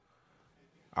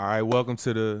All right, welcome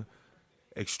to the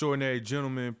Extraordinary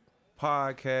Gentleman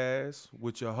podcast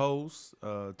with your host,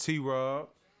 T Rob.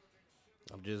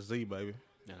 I'm just Z, baby.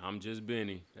 And I'm just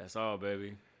Benny. That's all,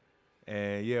 baby.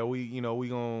 And yeah, we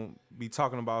gonna be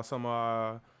talking about some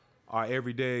of our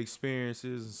everyday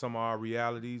experiences and some of our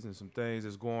realities and some things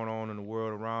that's going on in the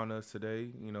world around us today.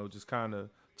 You know, just kind of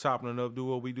chopping it up, do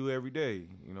what we do every day.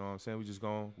 You know what I'm saying? We just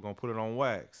gonna put it on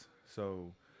wax.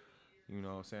 So, you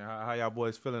know what I'm saying? How y'all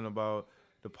boys feeling about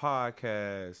the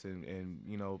podcast and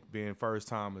you know being first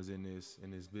timers in this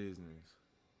business?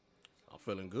 I'm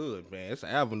feeling good, man. It's an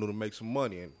avenue to make some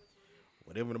money, and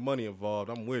whatever the money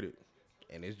involved, I'm with it.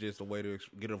 And it's just a way to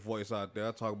get a voice out there.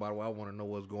 I talk about why I want to know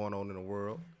what's going on in the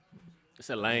world.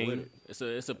 It's a lane. It's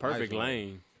a perfect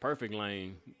lane. Perfect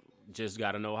lane. Just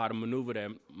got to know how to maneuver that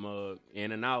mug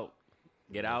in and out.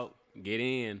 Get out, get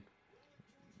in.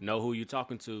 Know who you're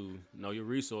talking to. Know your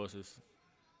resources.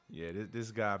 Yeah, this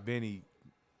guy Benny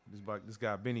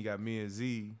got me and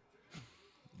Z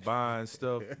buying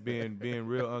stuff, being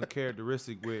real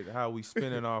uncharacteristic with how we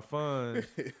spending our funds,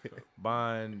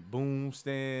 buying boom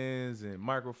stands and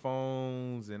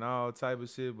microphones and all type of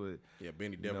shit. But yeah,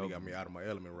 Benny definitely got me out of my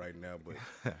element right now.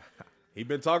 But he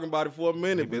been talking about it for a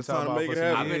minute. Been trying to make it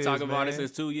happen. I've been talking about it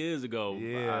since 2 years ago.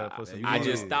 Yeah, I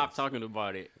just stopped talking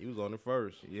about it. He was on it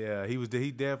first. Yeah,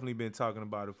 he definitely been talking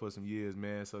about it for some years,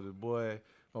 man. So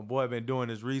my boy been doing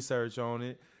his research on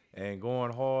it and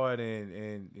going hard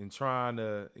and trying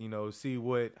to, you know, see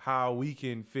how we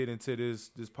can fit into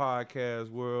this podcast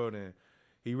world. And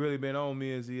he really been on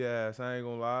me and Z ass. I ain't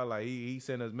gonna lie. Like he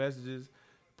sent us messages.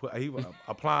 He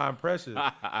applying pressure.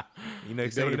 You know,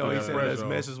 he sent us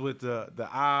messages with the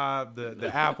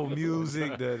Apple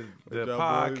Music, the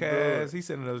podcast. He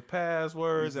sending us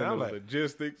passwords, and I'm like,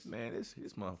 logistics. Man, this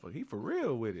motherfucker, he for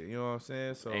real with it. You know what I'm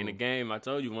saying? So Ain't a game. I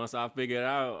told you once I figured it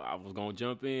out, I was gonna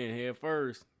jump in head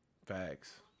first.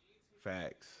 Facts.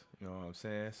 You know what I'm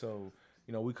saying? So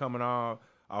you know, we coming on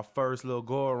our first little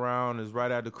go around is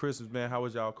right after Christmas, man. How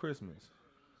was y'all Christmas?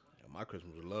 Yeah, my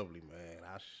Christmas was lovely, man.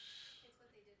 I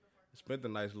spent a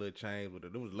nice little change with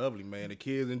it. It was lovely, man. The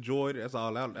kids enjoyed it. That's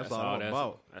all I'm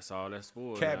about. That's all that's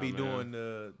for. Cat be doing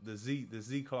the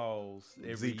Z claws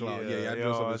every year. Yeah, I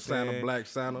do some Santa, Black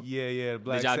Santa. Yeah,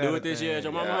 Black Did y'all Santa do it this year at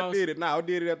your mama's house? I did it. No, I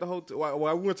did it at the hotel. Well,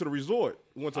 I went to the resort.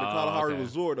 We went to the Kalahari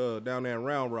Resort down there in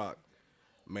Round Rock.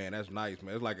 Man, that's nice,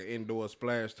 man. It's like an indoor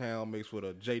splash town mixed with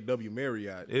a JW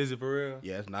Marriott. Is it for real?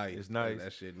 Yeah, it's nice. It's nice.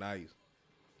 That shit nice.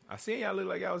 I seen y'all look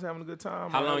like y'all was having a good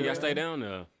time. How long y'all stay down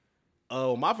there?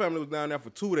 My family was down there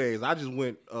for 2 days. I just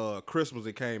went Christmas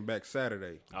and came back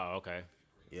Saturday. Oh, okay.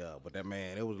 Yeah, but that,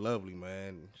 man, it was lovely,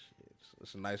 man.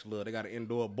 It's a nice little. They got an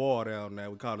indoor bar down there.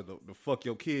 We call it the fuck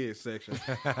your kids section.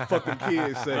 Fuck them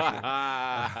kids section.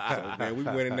 So, man, we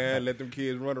went in there and let them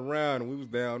kids run around, and we was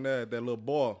down there at that little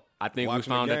bar. I think we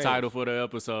found the title for the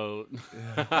episode.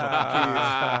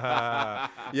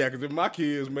 Yeah, because if my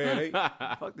kids, man, they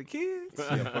fuck the kids.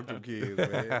 Yeah, fuck them kids,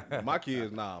 man. My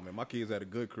kids, man. My kids had a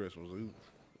good Christmas.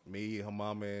 Me, her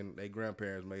mama, and their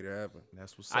grandparents made it happen.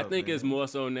 That's what's up. I think man. It's more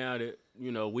so now that,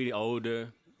 you know, we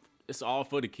older. It's all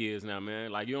for the kids now,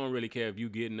 man. Like, you don't really care if you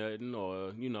get nothing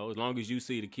or, you know, as long as you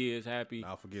see the kids happy.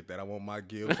 I'll forget that. I want my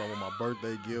gifts. I want my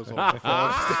birthday gifts. I want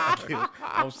my gifts.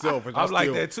 I'm selfish. I'm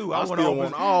like that, too. I still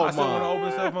want to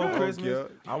open stuff on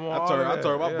Christmas. I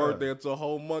turn my birthday into a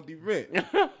whole month event.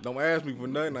 Don't ask me for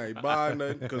nothing. I ain't buying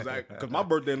nothing because my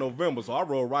birthday in November, so I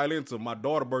roll right into my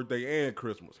daughter's birthday and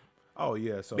Christmas. Oh,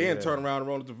 yeah. So then turn around and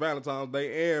roll into Valentine's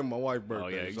Day and my wife's birthday.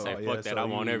 Oh, yeah. You say, fuck that. I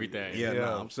want everything.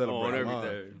 Yeah, I'm celebrating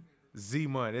everything. Z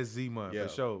month. It's Z month for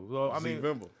sure. Well, I mean,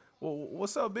 well,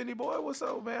 what's up, Benny boy? What's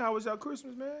up, man? How was y'all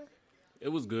Christmas, man? It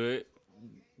was good.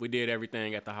 We did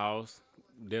everything at the house.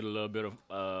 Did a little bit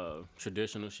of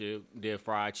traditional shit. Did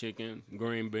fried chicken,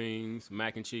 green beans,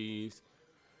 mac and cheese.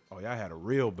 Oh, y'all had a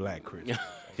real black Christmas.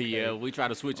 Yeah, we try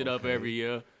to switch it up every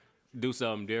year. Do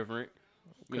something different.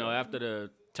 You know, after the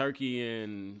turkey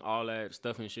and all that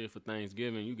stuff and shit for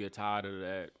Thanksgiving, you get tired of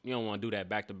that. You don't want to do that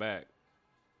back to back.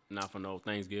 Not for no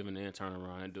Thanksgiving and turn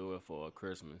around and do it for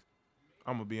Christmas.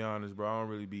 I'm going to be honest, bro. I don't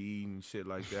really be eating shit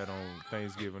like that on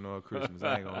Thanksgiving or Christmas.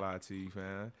 I ain't going to lie to you,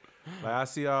 fam. Like, I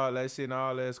see all that shit and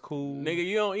all that's cool. Nigga,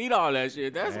 you don't eat all that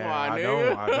shit. That's why,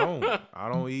 nigga. I don't. I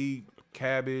don't eat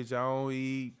cabbage. I don't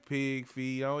eat pig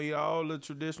feet. I don't eat all the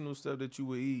traditional stuff that you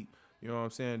would eat. You know what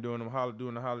I'm saying? During the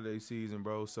holiday season,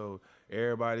 bro. So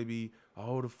everybody be,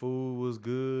 the food was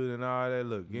good and all that.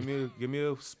 Look, give me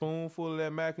a spoonful of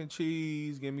that mac and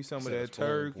cheese. Give me some of that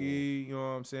turkey. You know what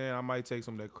I'm saying? I might take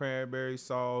some of that cranberry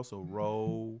sauce or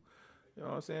roll. You know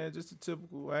what I'm saying? Just a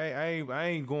typical. I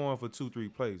ain't going for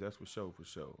 2-3 plates. That's for sure.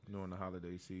 During the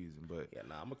holiday season, but Yeah,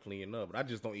 nah, I'm gonna clean up, but I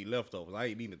just don't eat leftovers. I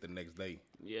ain't eating it the next day.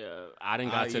 Yeah, I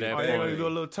didn't got to that oh, point. you ain't gonna do a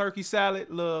little turkey salad,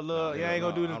 Nah, you ain't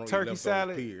gonna do I the don't eat turkey leftovers,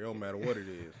 salad. period. It don't matter what it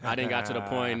is. I didn't got to the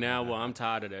point now where I'm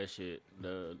tired of that shit.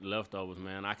 The leftovers,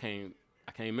 man. I can't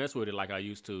mess with it like I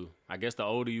used to. I guess the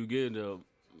older you get,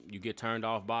 you get turned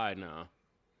off by it now.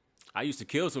 I used to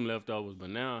kill some leftovers, but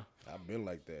now I've been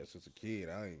like that since a kid.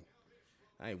 I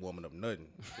ain't warming up nothing.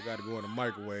 You got to go in the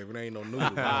microwave. It ain't no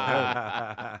noodles.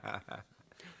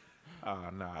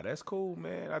 Nah, that's cool,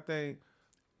 man. I think,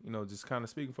 just kind of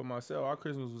speaking for myself, our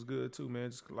Christmas was good too, man.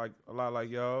 Just like a lot like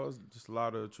y'all's, just a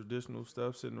lot of traditional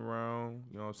stuff sitting around.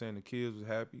 You know what I'm saying? The kids was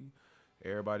happy.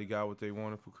 Everybody got what they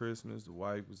wanted for Christmas. The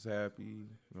wife was happy.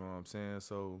 You know what I'm saying?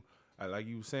 So, like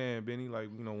you were saying, Benny, like,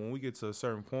 when we get to a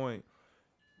certain point,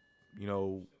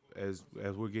 as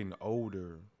we're getting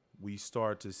older, we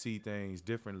start to see things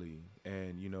differently.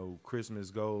 And,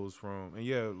 Christmas goes from, and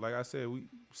yeah, like I said, we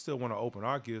still want to open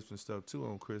our gifts and stuff too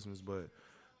on Christmas, but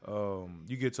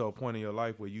you get to a point in your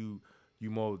life where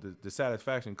the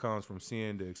satisfaction comes from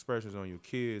seeing the expressions on your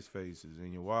kids' faces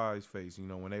and your wife's face,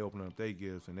 when they open up their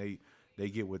gifts and they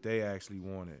get what they actually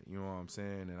wanted. You know what I'm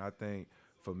saying? And I think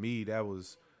for me, that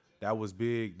was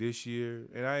big this year.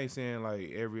 And I ain't saying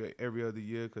like every other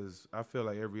year, because I feel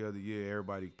like every other year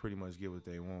everybody pretty much get what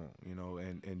they want,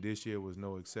 and this year was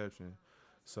no exception.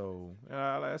 So,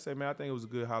 like I said, man, I think it was a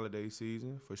good holiday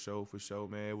season for sure,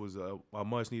 man. It was a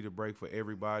much needed break for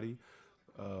everybody.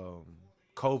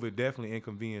 COVID definitely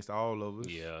inconvenienced all of us.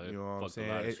 Yeah, you know what I'm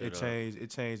saying? It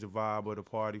changed the vibe of the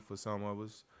party for some of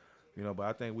us. But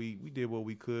I think we did what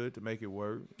we could to make it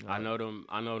work. I know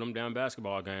them damn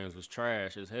basketball games was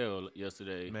trash as hell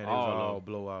yesterday. Man, it was all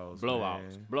blowouts.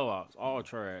 Blowouts, all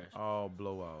trash. All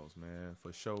blowouts, man,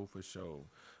 for sure.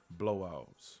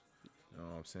 Blowouts. You know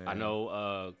what I'm saying? I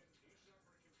know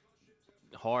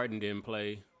Harden didn't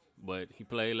play, but he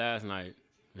played last night.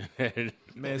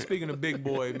 Man, speaking of big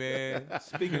boy, man.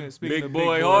 Speaking Big of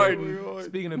boy Harden.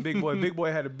 Speaking of big boy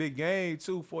had a big game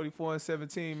too,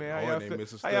 44-17, man.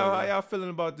 How y'all feeling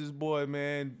about this boy,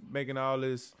 man, making all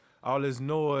this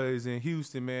noise in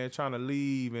Houston, man, trying to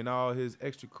leave and all his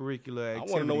extracurricular activities?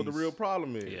 I want to know what the real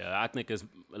problem is. Yeah, I think it's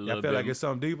a little I bit. feel like it's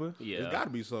something deeper. Yeah, It's got to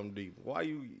be something deep. Why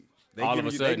you? They All give of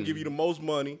a you, sudden. they give you the most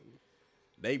money.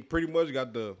 They pretty much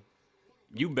got the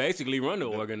you basically run the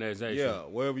organization. yeah.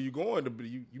 Wherever you going,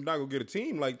 you're not gonna get a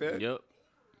team like that. Yep.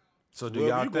 So do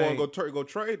Wherever y'all you think? going, go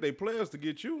trade they players to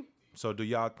get you. So do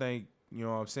y'all think, you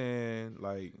know what I'm saying,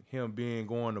 like him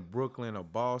going to Brooklyn or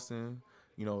Boston,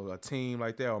 a team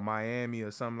like that, or Miami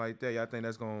or something like that, y'all think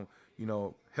that's going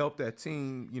to, help that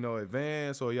team,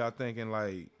 advance? Or y'all thinking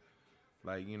like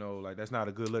that's not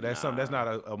a good look? That's something, that's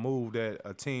not a move that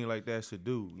a team like that should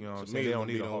do. You know what I'm To saying? me, They don't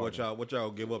need a what Harden. y'all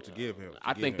give up to give him.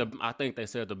 I think they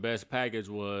said the best package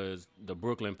was the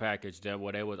Brooklyn package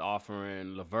where they was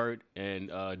offering LeVert and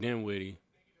Dinwiddie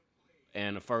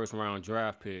and a first round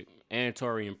draft pick and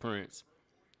Taurean Prince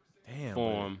Damn,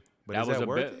 for him. but is that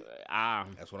worth it?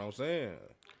 That's what I'm saying.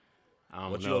 I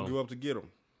don't What you know. gonna give up to get him?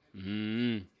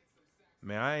 Mm-hmm.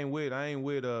 Man, I ain't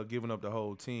with giving up the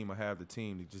whole team or half the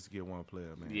team to just get one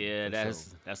player, man. Yeah, For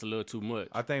that's sure. a little too much.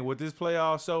 I think what this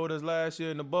playoff showed us last year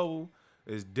in the bubble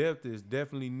is depth is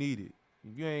definitely needed.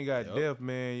 If you ain't got depth,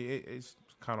 man, it's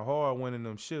kind of hard winning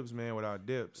them ships, man, without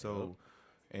depth. So,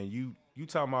 and you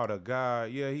talking about a guy,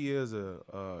 yeah, he is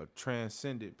a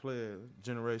transcendent player,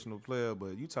 generational player,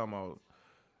 but you talking about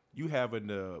you having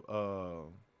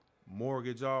to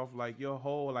mortgage off like your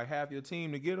whole, like half your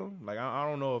team to get him. Like I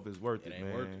don't know if it's worth it, ain't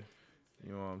man. worth it.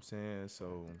 You know what I'm saying?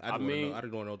 So I just want to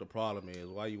know what the problem is.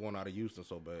 Why you want out of Houston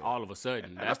so bad? All of a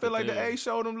sudden, I feel like the A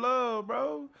showed him love,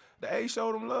 bro. The A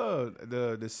showed him love.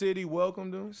 The city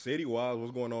welcomed him, City-wise,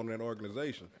 what's going on in that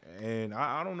organization? and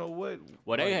I don't know what.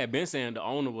 Well, they had been saying the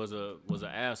owner was an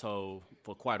asshole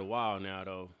for quite a while now,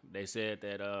 though. They said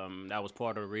that that was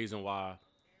part of the reason why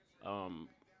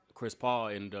Chris Paul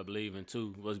ended up leaving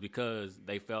too, was because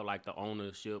they felt like the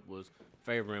ownership was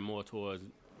favoring more towards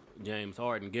James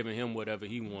Harden, giving him whatever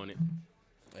he wanted.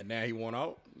 And now he want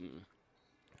out?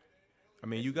 I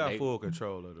mean, you got full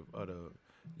control of the.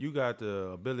 You got the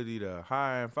ability to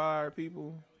hire and fire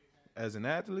people as an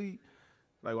athlete.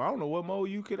 Like, I don't know what more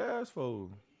you could ask for.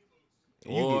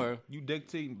 Or you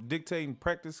dictating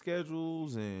practice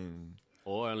schedules and.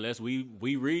 Or unless we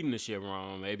reading the shit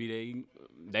wrong, maybe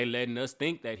they letting us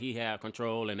think that he have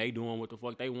control and they doing what the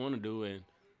fuck they want to do, and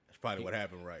That's probably what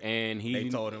happened, right? and he They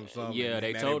told him something. Yeah, and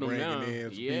they now told him bringing now.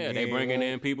 in some Yeah, people they he ain't bringing in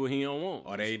want. people he don't want.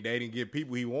 Or they didn't get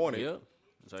people he wanted. Yeah,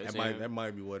 so they That saying,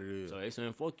 might be what it is. so they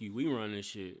saying fuck you, we run this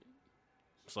shit.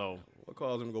 So What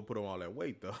caused him to go put on all that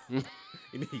weight though?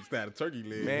 He needs to have a turkey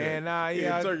leg. Man, nah, he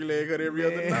yeah, had a turkey leg cut every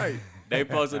other night. They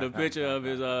posted a picture of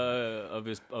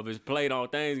his plate on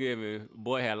Thanksgiving.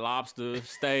 Boy had lobster,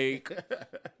 steak,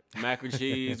 mac and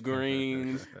cheese,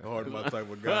 greens. Harden my type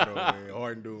of guy though, man.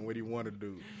 Harden doing what he want to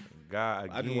do. God,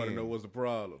 again, I just want to know what's the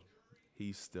problem.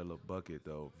 he's still a bucket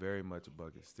though, very much a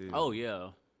bucket still. Oh yeah,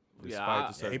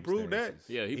 despite the He proved that. circumstances.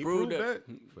 yeah. He proved that.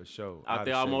 For sure. Out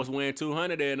there, almost win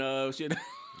 200 and shit.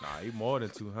 Nah, he more than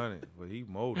 200, but he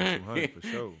more than 200 for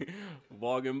sure.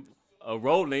 Walking a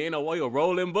rolling, a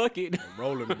rolling bucket.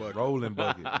 Rolling bucket. Rolling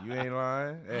bucket. You ain't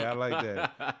lying. Hey, I like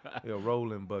that. Yeah,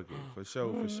 rolling bucket for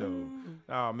sure, for sure.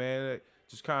 Nah, man,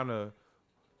 just kind of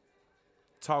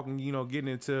talking, getting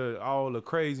into all the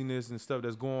craziness and stuff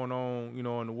that's going on, in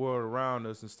the world around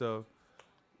us and stuff.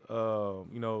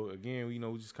 Again,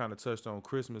 we just kind of touched on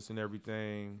Christmas and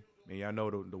everything. And y'all know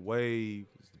the wave,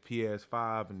 the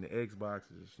PS5 and the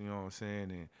Xboxes, you know what I'm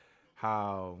saying? And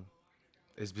how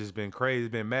it's just been crazy.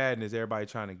 It's been madness. Everybody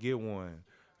trying to get one.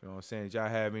 You know what I'm saying? Did y'all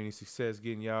have any success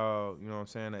getting y'all, you know what I'm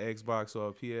saying, an Xbox or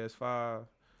a PS5?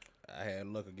 I had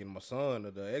luck of getting my son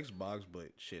the Xbox, but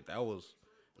shit, that was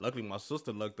luckily my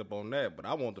sister lucked up on that. But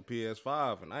I want the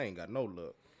PS5, and I ain't got no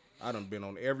luck. I done been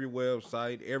on every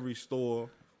website, every store.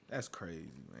 That's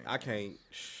crazy, man. I can't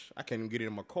even get it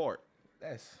in my cart.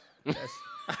 That's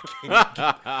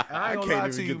I I ain't gonna lie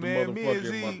even to you, get the man. Me and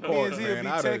motherfucker Z, in my me cart, and Z would man. be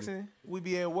I done- texting. We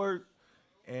be at work,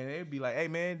 and they'd be like, "Hey,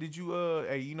 man, did you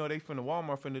hey, they finna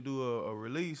Walmart finna do a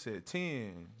release at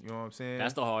 10." You know what I'm saying?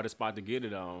 That's the hardest spot to get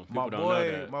it on. People my don't know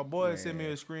boy. that. My boy sent me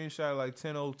a screenshot like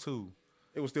 10:02.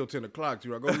 It was still 10 o'clock,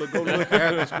 T-Rock. Go look at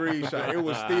the screenshot. It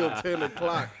was still 10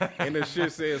 o'clock, and the shit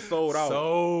said sold out.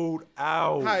 Sold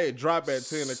out. How it drop at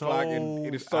 10 o'clock and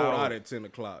it is sold Sold out out. at 10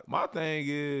 o'clock? My thing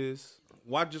is,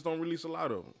 Why just don't release a lot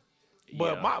of them?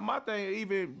 but Yeah. my thing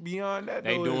even beyond that,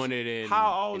 They though, doing is it in- how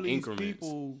all in these increments.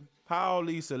 people, how all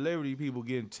these celebrity people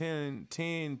getting 10,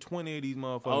 20 of these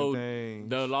motherfucking Oh, things.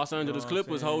 the Los Angeles what I'm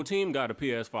Clippers saying? whole team got a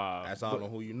PS5. That's all on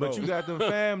who you know. But you got them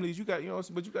families,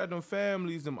 but you got them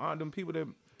families, them people that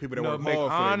People that you know, work make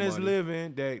hard for their honest money.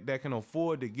 living that can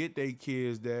afford to get their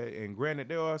kids that. And granted,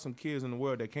 there are some kids in the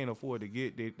world that can't afford to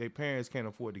get their parents can't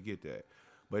afford to get that.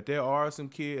 But there are some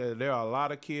kids. There are a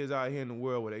lot of kids out here in the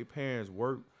world where their parents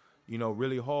work,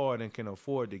 really hard and can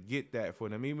afford to get that for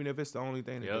them. Even if it's the only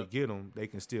thing that Yep. they get them, they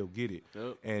can still get it.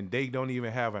 Yep. And they don't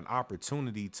even have an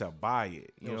opportunity to buy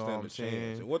it. You don't know stand what I'm a chance.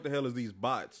 saying? And what the hell is these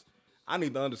bots? I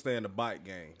need to understand the bot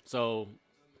game. So,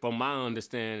 from my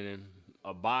understanding,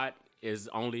 a bot is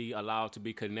only allowed to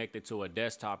be connected to a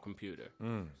desktop computer.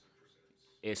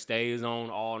 It stays on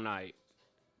all night.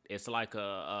 It's like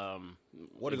a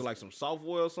What is it, like some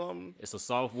software or something? it's a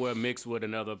software mixed with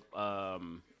another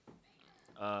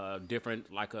different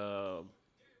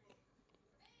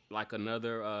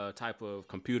another type of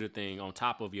computer thing on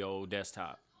top of your old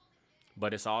desktop.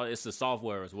 But it's the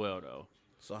software as well though.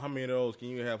 So how many of those can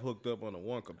you have hooked up on the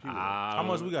one computer? How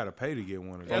much we got to pay to get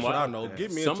one of those? That's what I know.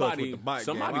 Get me in touch with the bot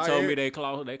somebody game. told I- me they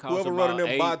cost Whoever about running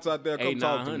them bots out there, come $800,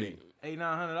 talk to me.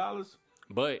 $800-$900.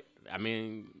 But I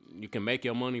mean, you can make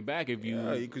your money back if you.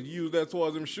 Yeah, you could use that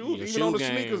towards them shoes, Your even shoe on the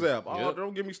game. sneakers app. Oh, Yep.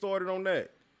 don't get me started on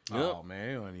that. Oh man,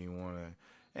 they don't even want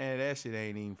to. Man, that shit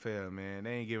ain't even fair, man.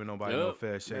 They ain't giving nobody no Yep.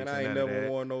 fair shakes. Man, and I ain't none of never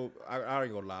that. won no. I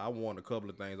ain't gonna lie. I won a couple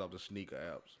of things off the sneaker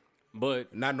apps.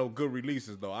 But Not no good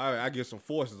releases though. I get some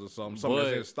forces or something. Something But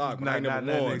that's in stock. But I ain't Not never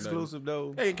nothing won exclusive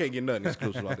though. Hey, you can't get nothing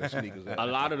exclusive off that sneakers app. a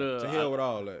lot of To hell with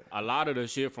all that. a lot of the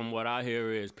shit from what I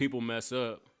hear is people mess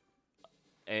up,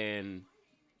 and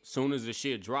soon as the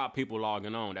shit drop, people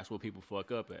logging on. That's what people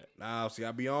fuck up at. Nah, see,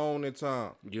 I be on in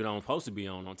time. You don't supposed to be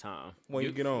on time. When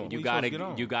you get on. you When you gotta supposed to get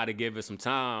on? you gotta give it some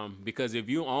time because if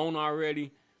you own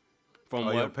already, from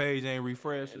Oh, your what page ain't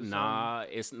refreshed. Or nah,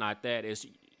 it's not that. It's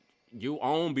you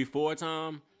own before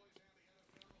time.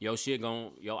 Your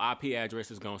IP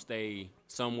address is gonna stay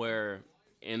somewhere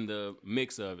in the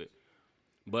mix of it.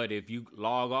 But if you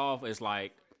log off, it's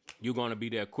like you're gonna be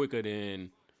there quicker than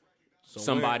So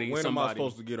somebody. When am I somebody.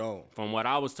 supposed to get on? From what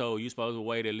I was told, you're supposed to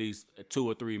wait at least 2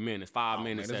 or 3 minutes, 5 Man,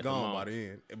 minutes it's at the gone most. by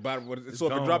then. So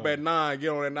if it gone. drop at 9, get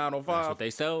on at 9:05. That's what they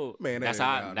sold. Man, that's that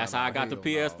how. ain't- nah, that's nah, how I got the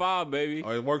hell PS5, baby.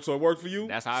 Oh, it worked. So it worked for you.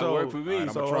 That's how So- it worked for me. Alright,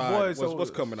 I'ma So try. boy,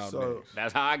 What's coming out next?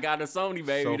 That's how I got the Sony,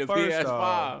 baby. So the first PS5.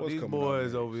 off, What's these coming out boys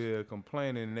next? over here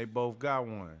complaining, and they both got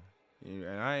one, and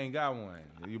I ain't got one.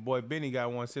 Your boy Benny got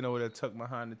one sitting over there tucked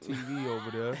behind the TV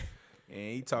over there.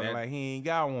 And he talking like he ain't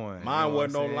got one. Mine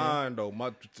wasn't no online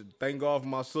though. Thank God for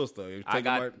my sister.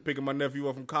 Picking my nephew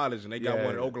up from college, and they got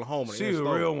one in Oklahoma. She a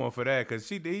real one for that, cause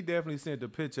he definitely sent the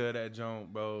picture of that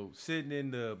joint, bro, sitting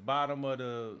in the bottom of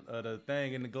the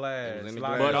thing in the glass.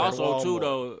 But also too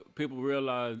though, people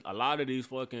realize a lot of these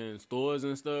fucking stores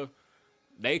and stuff,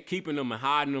 they keeping them and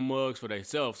hiding the mugs for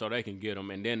themselves so they can get them,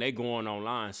 and then they going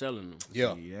online selling them.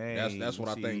 Yeah, that's what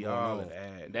I think going on.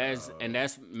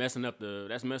 That's messing up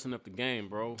the game,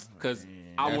 bro. Cause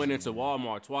I went into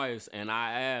Walmart twice and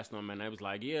I asked them, and they was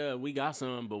like, "Yeah, we got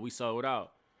some, but we sold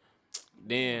out."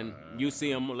 Then you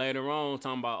see them later on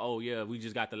talking about, "Oh yeah, we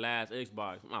just got the last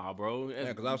Xbox." Nah, bro.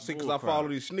 Yeah, cause I follow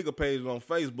these sneaker pages on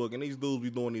Facebook, and these dudes be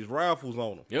doing these raffles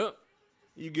on them. Yep.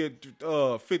 You get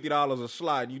 $50 a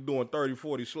slot, you doing 30,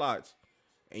 40 slots,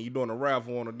 and you doing a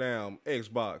raffle on a damn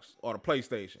Xbox or the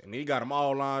PlayStation. And he got them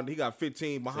all lined. He got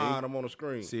 15 behind him on the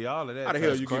screen. See all of that. How the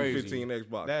hell you get 15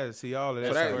 Xbox? All of that. So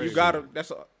that you gotta.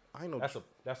 That's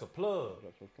a plug.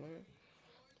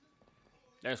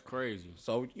 That's crazy.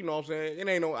 So you know what I'm saying? It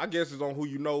ain't no. I guess it's on who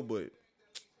you know, but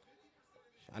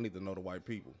I need to know the white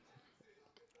people.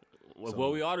 Well,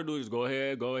 what we ought to do is go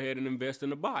ahead and invest in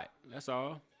the bot. That's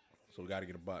all. So we got to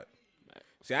get a bot.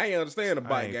 See, I ain't understand the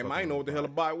bot game. I ain't know what the hell a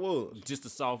bot was. It's a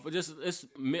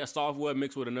software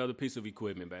mixed with another piece of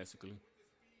equipment, basically.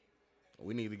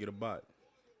 We need to get a bot.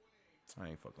 I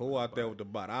ain't fucking. Who out there with the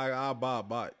bot? I'll buy a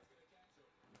bot.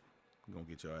 You gonna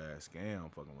get your ass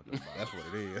scammed fucking with the bot. That's what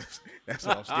it is. That's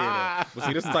what I'm scared of. But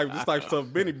see, this type of stuff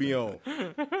Benny be on.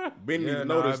 Benny need to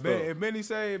know this stuff. If Benny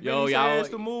say it's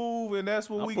the move, and that's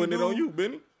what we can do. I'm putting it on you,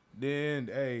 Benny. Then,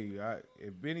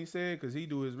 if Benny said, because he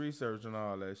do his research and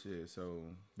all that shit. So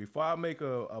before I make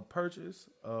a purchase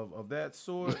of that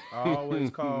sort, I always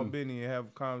call Benny and have a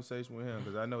conversation with him,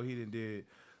 because I know he did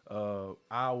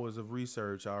hours of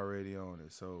research already on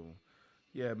it. So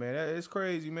yeah, man, it's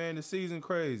crazy, man. The season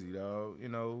crazy, dog. You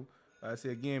know, like I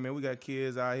said again, man, we got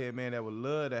kids out here, man, that would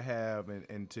love to have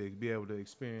and to be able to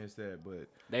experience that, but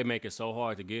they make it so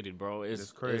hard to get it, bro.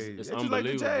 It's crazy. It's just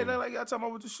unbelievable. Like the J, like y'all talking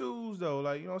about with the shoes, though.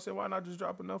 Like, you know what I'm saying? Why not just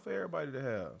drop enough for everybody to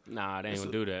have? Nah, they ain't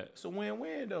gonna do that. It's a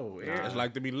win-win, though. It's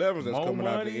like the 11s that's coming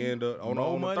out the end on the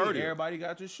 30th. Everybody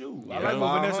got your shoe. Yeah. I like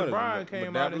when Vanessa Bryan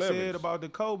came out and said about the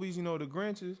Kobe's, you know, the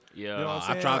Grinches. Yeah, you know what I'm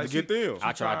saying? I tried to get them.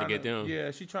 I tried to get them. Yeah,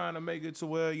 she trying to make it to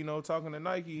where, you know, talking to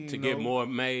Nike. To get more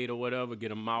made or whatever, get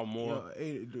them out more.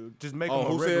 Just make them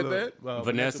a regular. Who said that?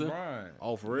 Vanessa Bryan.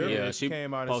 Oh, for real? Yeah, she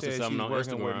came out and said she's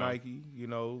working with Nike, you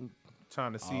know,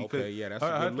 trying to see. That's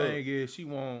her thing is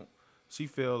she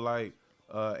feel like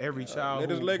every child let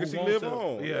his legacy live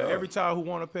on. Yeah, every child who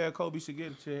want a pair of Kobe's should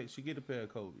get a pair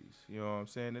of Kobe's. You know what I'm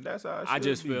saying? And that's how I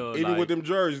just feel even with them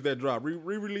jerseys that drop,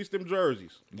 re-release them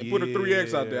jerseys and put a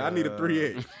 3X out there. I need a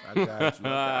 3X. I got you.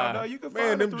 I know you can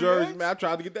find them 3X. jerseys, man. I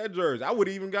tried to get that jersey. I would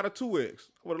have even got a 2X.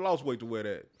 I would have lost weight to wear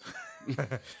that.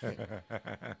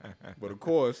 But of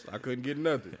course, I couldn't get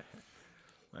nothing.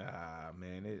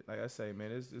 Man, like I say,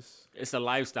 man, it's just it's a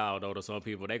lifestyle though to some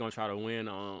people. They gonna try to win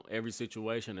on every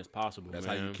situation as possible. That's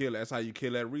man. how you kill. That's how you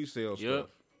kill that resale stuff.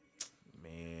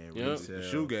 Man, resale. The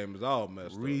shoe game is all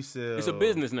messed up. Resale. It's a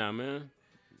business now, man.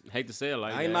 Hate to say it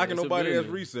like that. I ain't knocking nobody that's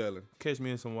reselling. Catch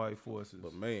me in some white forces,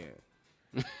 but man,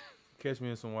 catch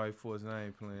me in some white forces. I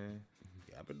ain't playing.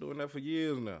 Yeah, I've been doing that for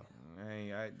years now.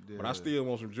 But I still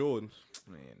want some Jordans.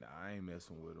 Man, I ain't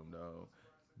messing with them though.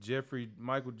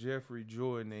 Michael Jeffrey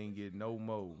Jordan ain't get no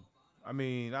more. I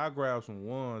mean, I grab some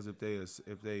ones if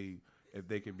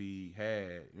they could be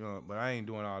had, you know. But I ain't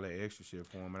doing all that extra shit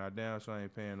for them, and I damn sure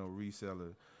ain't paying no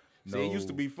reseller. See, it used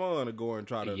to be fun to go and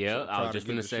try to. Yeah, I was just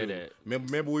gonna say that.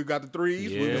 Remember we got the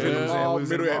threes. Yeah. We was in the mall,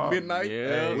 middle at midnight.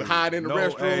 Yeah, we hide in the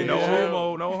restroom. Hey, no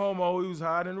homo. We was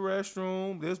hiding in the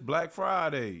restroom. This Black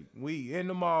Friday, we in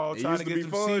the mall trying to get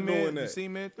some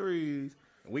cement threes.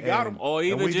 We got them, or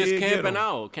even just camping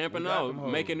out,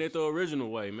 making it the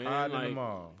original way, man. Hiding in the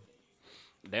mall.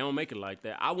 They don't make it like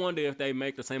that. I wonder if they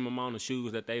make the same amount of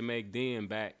shoes that they make then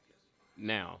back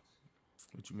now.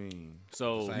 What you mean?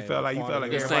 So you felt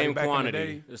like the same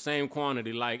quantity. The same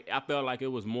quantity. Like I felt like it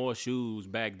was more shoes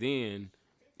back then.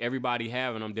 Everybody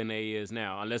having them than they is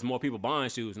now. Unless more people buying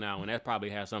shoes now, and that probably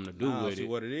has something to do with see it.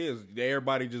 What it is,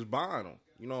 everybody just buying them.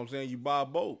 You know what I'm saying? You buy a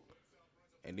boat,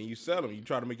 and then you sell them. You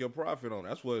try to make your profit on it.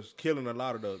 That's what's killing a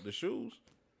lot of the shoes.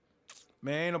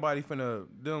 Man, ain't nobody finna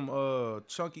them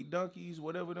chunky dunkies,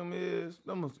 whatever them is.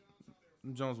 Them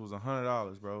Jones was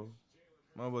 $100, bro.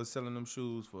 My was selling them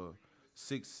shoes for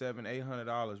 $600, $700,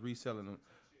 $800, reselling them.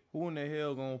 Who in the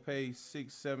hell gonna pay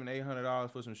 $600, $700,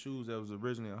 $800 for some shoes that was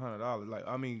originally $100? Like,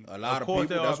 I mean, a lot of people.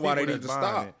 That's why they need to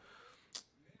stop.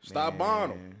 Stop buying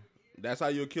them. That's how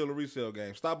you'll kill a resale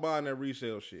game. Stop buying that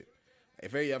resale shit.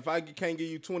 If I can't give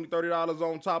you $20, $30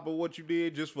 on top of what you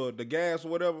did just for the gas or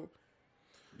whatever,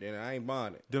 then I ain't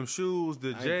buying it. Them shoes, the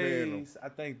I ain't paying them. J's, I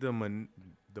think the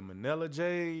Manila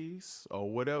J's or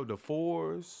whatever, the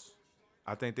 4s,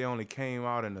 I think they only came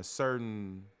out in a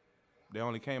certain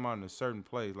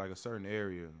place, like a certain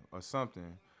area or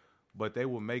something. But they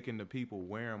were making the people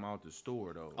wear them out the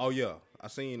store though. Oh yeah, I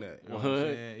seen that. You know what I'm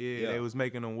saying? Yeah, they was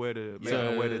making them wear the J's.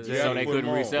 So they couldn't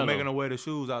resell Making them. them wear the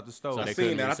shoes out the store. So I they seen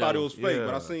couldn't that. I resell thought it them. was fake,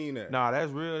 but I seen that. Nah, that's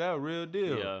real. That a real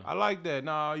deal. Yeah. I like that.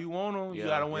 Nah, you want them? You Yeah.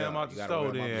 gotta wear them Yeah, out you the gotta store. wear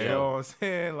 'em out Then the you store. know what I'm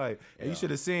saying? Like, and you Yeah. should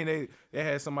have seen they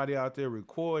had somebody out there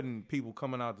recording people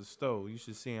coming out the store. You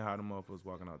should seen how the motherfuckers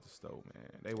walking out the store, man.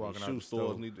 They walking out Shoe the store.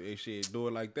 stores need to shit do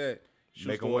it like that. Shoe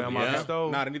Make 'em stores wear 'em need out to the have-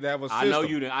 store. Nah, they need to have a I system.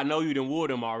 know you done wore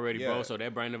them already, Yeah. bro. So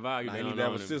that bring the value Nah, you down need to have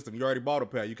on a them. system. You already bought a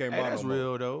pair. You can't Hey, buy that's no more.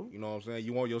 real though. You know what I'm saying?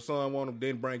 You want your son want them,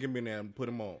 then bring him in there and put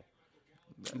him on.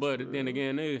 But then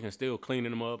again, niggas can still clean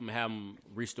them up and have them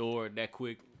restored that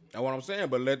quick. That's what I'm saying.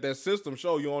 But let that system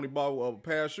show you only bought a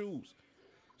pair of shoes.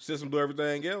 System do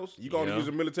everything else. You gonna Yeah. use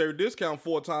a military discount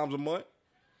 4 times a month.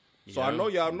 So I Yeah. know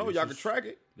y'all This can is- track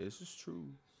it. This is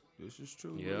true. This is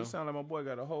true. Yeah. You sound like my boy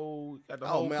got the whole Oh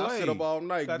whole man, play. I sit up all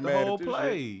night Got the mad whole at this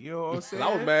play. shit. You know what I'm saying?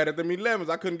 I was mad at them 11s.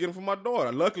 I couldn't get them for my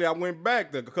daughter. Luckily, I went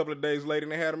back a couple of days later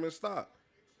and they had them in stock.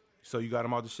 So you got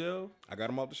them off the shelf? I got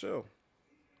them off the shelf.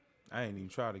 I ain't even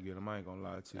try to get them. I ain't gonna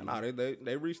lie to you. Nah,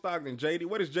 they restocked in JD.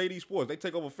 What is JD Sports? They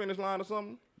take over Finish Line or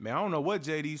something? Man, I don't know what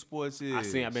JD Sports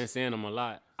is. I've been seeing them a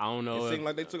lot. I don't know It if seemed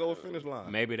like they took over Finish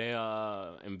Line. maybe they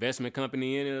investment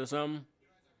company in it or something.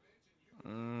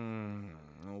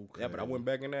 Okay. Yeah, but I went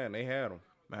back in there and they had them.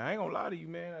 Man, I ain't gonna lie to you,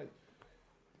 man.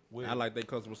 I like their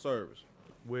customer service.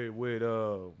 with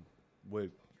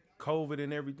COVID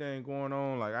and everything going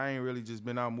on, like I ain't really just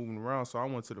been out moving around. So I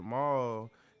went to the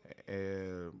mall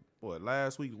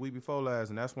last week, the week before last,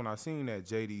 and that's when I seen that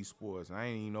JD Sports. And I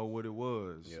ain't even know what it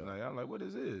was. Yeah. Like I'm like, what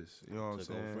is this? You know what I'm Took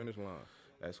over saying? Finish Line.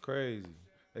 That's crazy.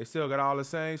 They still got all the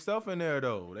same stuff in there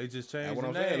though. They just That's changed what the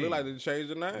I'm name. saying. It look like they changed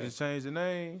the name. Just changed the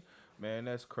name. Man,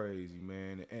 that's crazy,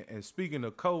 man. And speaking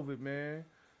of COVID, man,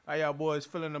 how y'all boys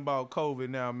feeling about COVID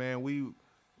now, man?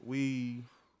 We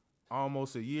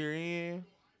almost a year in.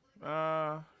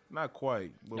 Not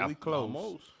quite, but Yeah, we close.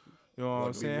 Almost. You know what I'm What,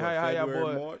 we saying? what, How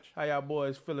February, March? y'all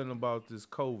boys feeling about this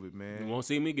COVID, You man? won't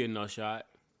see me getting no shot.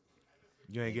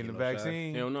 You ain't getting the get no shot.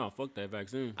 vaccine? Hell no, fuck that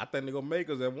vaccine. I think they're going to make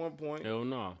us at one point. Hell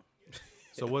no.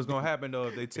 So what's gonna happen though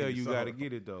if they tell you So- gotta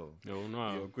get it though? Hell You no.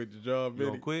 gonna quit your job, You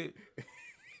gonna Benny? quit?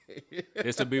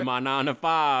 This will be my 9 to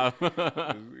 5. This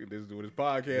is what his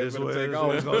podcast This gonna what- take this off.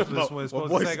 what it's gonna- this what it's My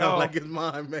supposed boy to take sound off. like his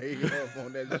mind made up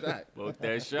on that shot. Fuck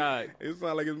that shot. It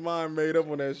sound like his mind made up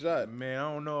on that shot. Man,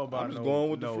 I don't know about I'm just no,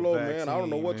 going with the no flow, man. vaccine, I don't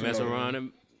know what to man.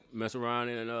 know. Mess around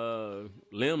and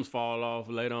limbs fall off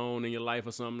later on in your life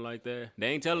or something like that. They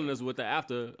ain't telling us what the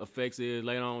after effects is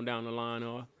later on down the line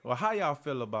or Well, how y'all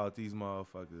feel about these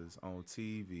motherfuckers on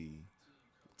TV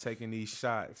taking these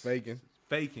shots, Faking.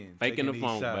 faking faking the these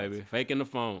phone, shots? baby. Faking the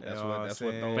phone. That's know what I'm what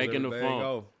saying? throws Faking the everything phone.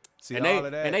 off. See And all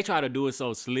of that. and they try to do it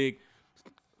so slick,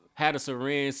 had a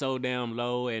syringe so damn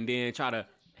low, and then try to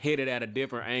hit it at a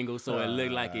different angle so it look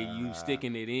like you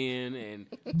sticking it in and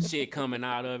shit coming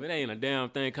out of it. Ain't a damn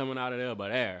thing coming out of there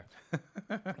but air.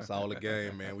 It's all a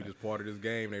game, man. We just part of this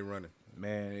game they running.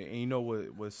 Man, and you know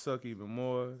what suck even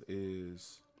more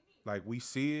is like we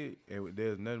see it and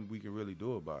there's nothing we can really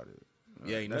do about it.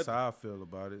 Yeah, ain't That's nothing. how I feel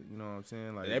about it. You know what I'm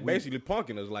saying? Like They we basically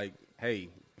punking us like, hey,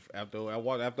 after a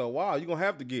while, you're going to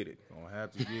have to get it. gonna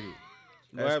have to get it.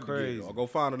 You gonna That's have to get it, crazy. or go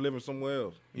find a living somewhere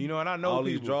else. You know, and I know All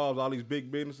people, these jobs, all these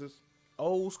big businesses.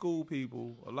 old school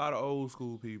people, a lot of old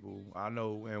school people I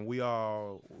know, and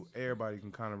everybody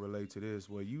can kind of relate to this.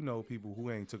 Where you know people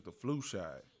who ain't took the flu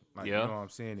shot, like Yeah. you know what I'm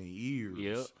saying, in years.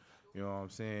 Yep. You know what I'm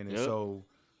saying, and Yep. so.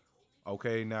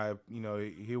 Okay, now, you know,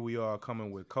 here we are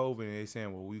coming with COVID, and they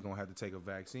saying, well, we're going to have to take a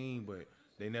vaccine, but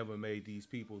they never made these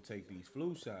people take these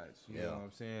flu shots. You know Yeah. what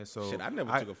I'm saying? So Shit, I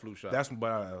never took a flu shot. That's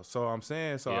what so I'm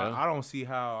saying. So Yeah. I don't see a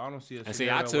And see,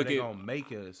 scenario I where took they it- going to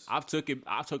make us. I took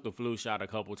the flu shot a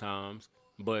couple times,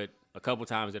 but a couple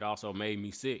times it also made me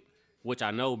sick, which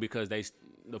I know because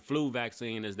the flu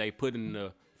vaccine is they putting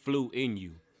the flu in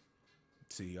you.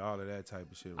 See, all of that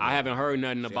type of shit. I haven't heard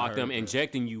nothing I about them heard that.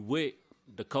 injecting you with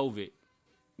the COVID.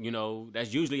 You know,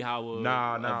 that's usually how a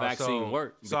Nah. vaccine so,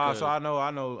 works. So I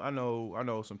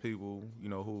know some people, you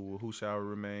know, who shall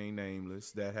remain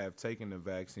nameless that have taken the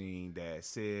vaccine that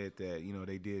said that, you know,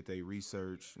 they did their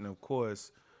research. And of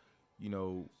course, you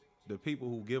know, the people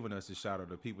who giving us the shot are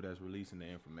the people that's releasing the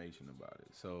information about it.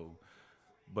 So,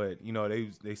 but you know,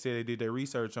 they said they did their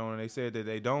research on it. They said that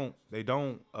they don't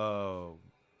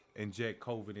inject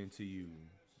COVID into you.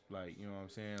 Like, you know what I'm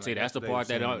saying? See, Like, that's the what they part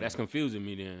saying. that's confusing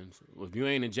me. Then, so if you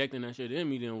ain't injecting that shit in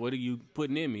me, then what are you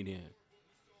putting in me? Then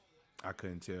I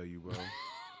couldn't tell you, bro.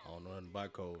 I don't know nothing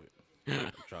about COVID.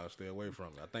 I'm trying to stay away from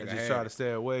it. I think I Just had try it. to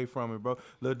stay away from it, bro.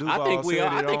 Lil Duval think we said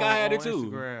are. I it think on, I had it on too.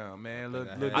 Instagram,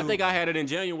 man. I think I had it in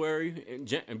January,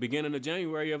 beginning of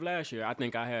January of last year. I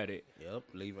think I had it. Yep,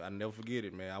 leave it. I never forget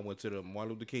it, man. I went to the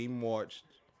Martin Luther King march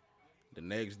the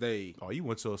next day. Oh, you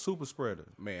went to a super spreader.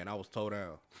 Man, I was towed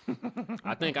down.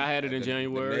 I think I had it in The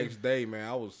January. next day, man,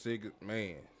 I was sick,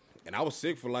 man. And I was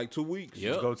sick for like 2 weeks.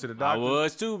 Yep. go to the I doctor?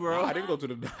 was too, bro. No, I didn't go to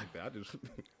the doctor. I just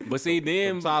But see,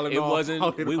 then Some Tylenol, it wasn't.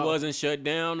 Tylenol. We wasn't shut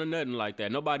down or nothing like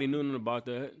that. Nobody knew nothing about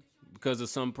that because of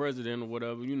some president or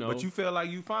whatever, you know. But you feel like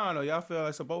you fine though. Y'all feel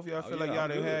like so both of y'all feel like yeah, y'all I'm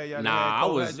done good. had y'all Nah, done had I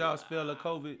COVID. was- Had y'all spell of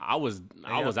COVID. I was And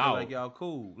y'all feel out. like y'all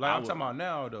cool. Like I I'm was- talking about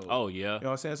now though. Oh yeah. You know what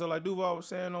I'm saying? So like Duval was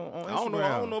saying on Instagram.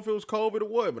 I don't know if it was COVID or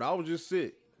what, but I was just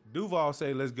sick. Duval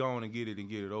say let's go on and get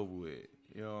it over with.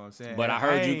 You know what I'm saying? But And I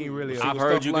heard you ain't can- really. I've With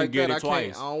heard stuff you can like get that, it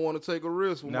twice. I don't want to take a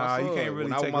risk with Nah, my son. you can't really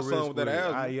when take I a was my risk son with with that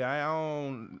it. asthma. I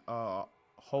don't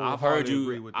I've heard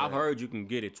you. I've heard you can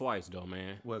get it twice though,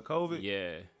 man. What, COVID?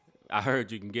 Yeah, I heard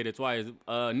you can get it twice.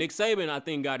 Nick Saban, I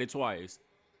think, got it twice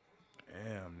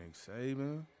Damn, Nick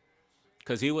Saban.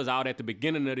 because he was out at the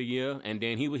beginning of the year, and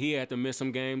then he had to miss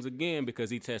some games again because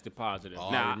he tested positive.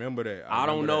 Oh, now, I remember that. I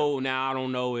don't remember know. Now I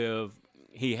don't know if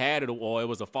he had it or it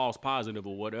was a false positive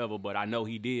or whatever, but I know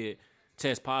he did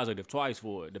test positive twice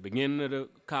for it. The beginning of the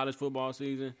college football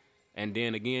season, and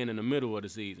then again in the middle of the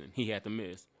season, he had to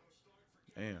miss.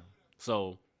 Damn,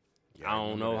 So Yeah, I don't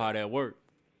remember know that. how that worked.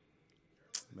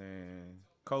 man.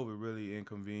 COVID really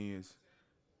inconvenienced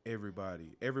everybody.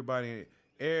 Everybody.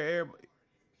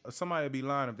 Somebody would be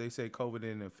lying if they say COVID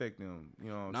didn't affect them. You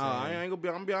know what I'm Nah, saying? I ain't gonna be.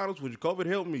 I'm gonna be honest with you. COVID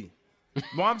helped me.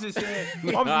 Well, I'm just saying.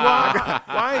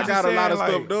 I got a lot of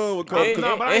stuff done with COVID.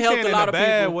 No, but I It ain't helped saying a in lot a of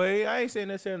bad people. way. I ain't saying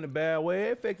necessarily in a bad way.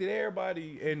 It affected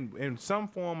everybody in some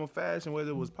form or fashion, whether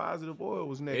it was positive or it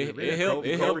was negative. It helped.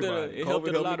 It helped. everybody. It helped COVID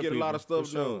a helped lot me of get a people. lot of stuff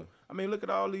For sure. done. I mean, look at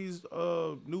all these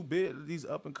these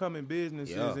up and coming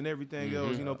businesses Yeah. and everything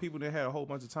else. You know, people that had a whole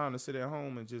bunch of time to sit at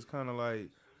home and just kind of like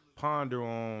ponder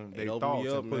on It their opened thoughts me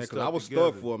up, and man. put Because I stuff was together.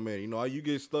 stuck for a minute. You know, you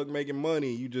get stuck making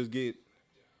money, you just get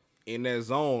in that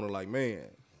zone of like, man.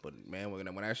 But man,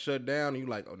 when I shut down, you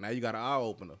like, oh, now you got an eye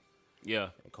opener. Yeah.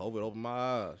 And COVID opened my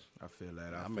eyes. I feel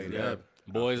that. I made feel that.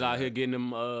 that. Boys out here getting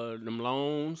them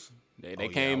loans. They Oh, yeah,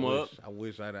 came up. I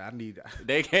wish I need.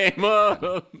 They came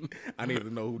up. I need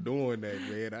to know who doing that,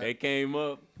 man. They came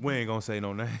up, We ain't gonna say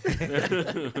no name.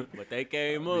 but they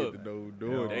came I need up. to know who You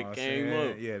doing know it. They what I'm came saying?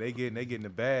 up. Yeah, they getting the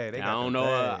bag. They I got don't the know.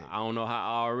 bag. I don't know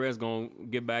how IRS gonna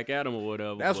get back at them or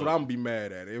whatever. That's but what I'm gonna be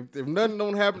mad at. If nothing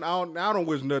don't happen, I don't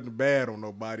wish nothing bad on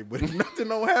nobody. But if nothing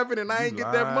don't happen and I ain't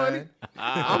get that money,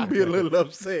 I'm gonna be a little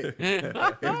upset. If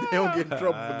they don't get in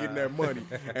trouble for getting that money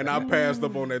and I passed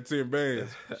up on that 10 bands.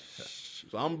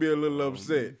 So I'm gonna be a little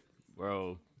upset.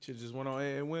 bro. Shit just went on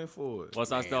air and went for it.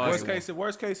 Once I started,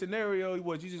 Worst case scenario,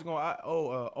 what you just gonna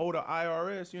owe the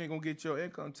IRS? You ain't gonna get your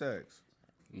income tax.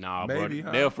 nah, Maybe,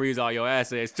 bro, huh? they'll freeze all your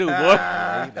assets too,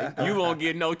 boy. You won't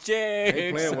get no They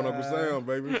checks. playing with Uncle Sam,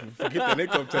 baby. Forget that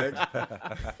income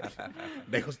tax.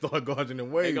 They gonna start gauging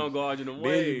them ways. They gonna guard you the Then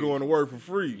way. you going to work for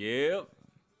free. Yep.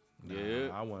 Nah, Yeah.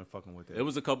 I wasn't fucking with that. It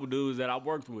was a couple dudes that I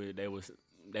worked with.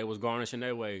 They was garnishing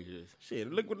their wages.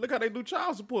 Shit, look how they do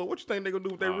child support. What you think they gonna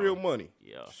do with their real money?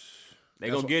 Yeah. They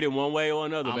gonna get it one way or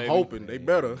another, I'm baby. hoping they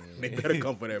better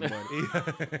come for that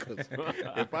money. 'Cause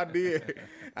if I did,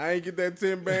 I ain't get that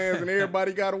 10 bands and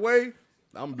everybody got away.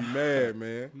 I'm gonna be mad,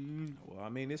 man. Well, I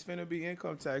mean, it's finna be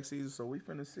income tax season, so we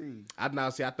finna see. I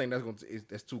think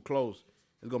that's too close.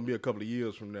 It's gonna be a couple of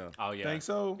years from now Oh yeah. Think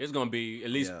so? It's gonna be at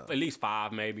least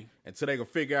 5 maybe. until they can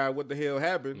figure out what the hell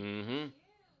happened. Mm-hmm.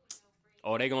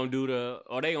 Or they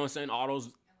gonna send all those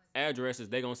addresses.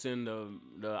 They gonna send the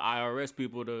IRS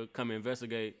people to come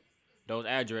investigate those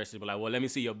addresses. But like, well, let me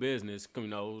see your business. You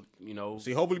know.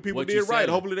 See, hopefully people what did you right. selling.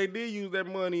 Hopefully they did use that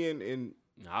money and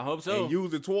I hope so.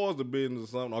 use it towards the business or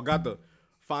something, or got to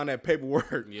find that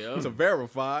paperwork Yeah. to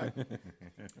verify.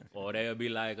 Or they'll be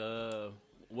like,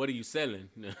 what are you selling?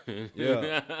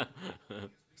 Yeah.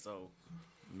 So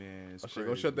Man, it's Shit, go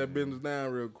crazy, shut that man. business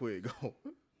down real quick.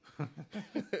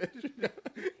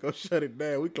 Go shut it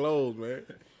down. We closed, man.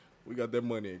 We got that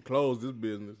money and closed this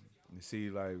business. You see,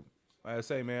 like I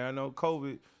say, man, I know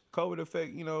COVID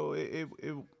effect. You know,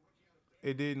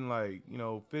 it didn't like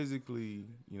physically.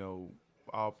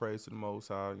 All praise to the Most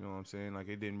High. You know what I'm saying? Like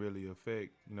it didn't really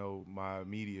affect my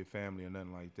immediate family or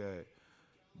nothing like that.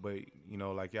 But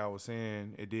like y'all was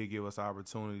saying, it did give us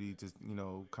opportunity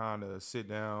to kind of sit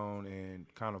down and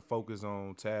kind of focus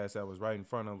on tasks that was right in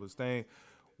front of us.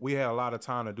 we had a lot of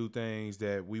time to do things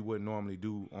that we wouldn't normally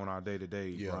do on our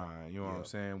day-to-day grind, you know what I'm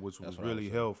saying, which was really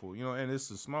helpful, you know, and it's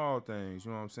the small things,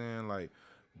 you know what I'm saying, like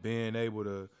being able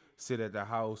to sit at the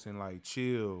house and like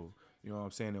chill, you know what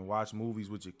I'm saying, and watch movies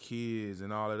with your kids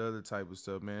and all that other type of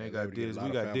stuff, man. They got Disney,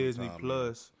 we got Disney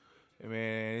Plus, and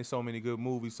man, there's so many good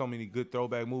movies, so many good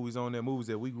throwback movies on there, movies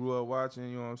that we grew up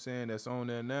watching, you know what I'm saying, that's on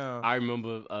there now. I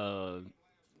remember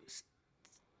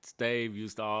Stave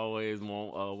used to always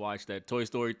want watch that Toy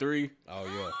Story 3.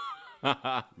 Oh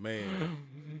yeah, man.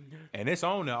 And it's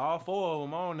on there, all 4 of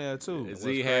them on there too.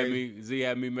 Z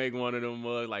had me make one of them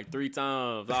like 3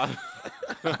 times.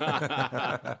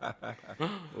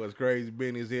 What's crazy,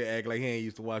 Benny's here act like he ain't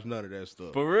used to watch none of that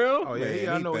stuff. For real? Oh yeah, Man,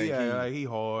 I know he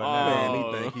hard. Man,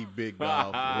 Now. he think he big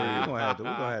dog. For real. We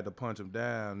gonna have to punch him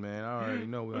down, man. I already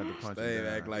know we have to punch him They down.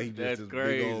 act like he That's just this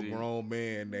big old crazy. grown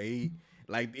man that he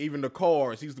like even the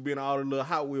cars. He used to be in all the little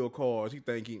Hot Wheel cars. He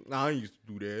think I ain't used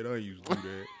to do that. I ain't used to do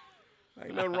that.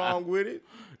 Ain't nothing wrong with it.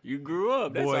 You grew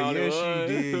up. That's Boy, all yes, it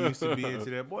was. you did. Used to be into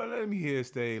that. Boy, let me hear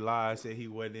Stay lie. Said he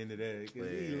wasn't into that. 'Cause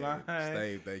he lying.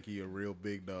 Stave think he a real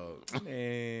big dog.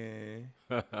 Man,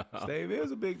 Stave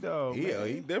is a big dog. Yeah, man.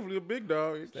 he definitely a big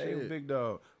dog. Stave a Shit. big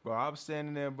dog. Bro, I was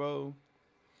standing there, bro,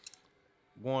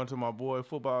 going to my boy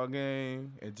football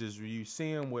game, and just you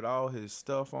see him with all his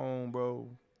stuff on, bro.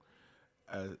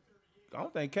 I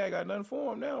don't think Cat got nothing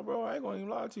for him now, bro. I ain't gonna even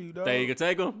lie to you, dog. Think you can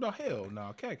take him? No, hell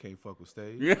no. Cat can't fuck with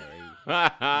Stave. Yeah.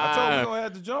 I told him we gonna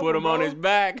have to jump Put him on bro. his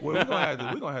back. Well, we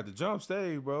gonna have to jump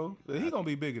Stave, bro. He gonna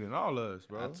be bigger than all of us,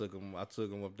 bro. I took him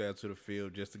up there to the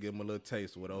field just to give him a little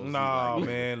taste of what those. Nah,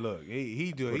 man, look,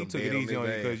 he Put him took it dead on easy on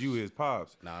you his because ass. you his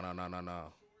pops. No. I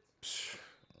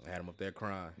had him up there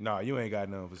crying. Nah, you ain't got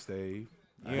nothing for Stave.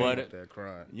 I What? had him up there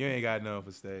crying. You ain't got nothing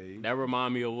for Stave. That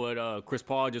remind me of what Chris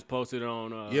Paul just posted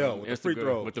on Yeah, with the free Instagram.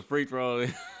 throws. With the free throw.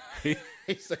 He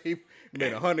say he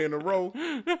made 100 in a row.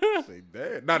 Say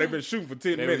that. Nah, they been shooting for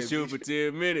 10 They minutes. was shooting for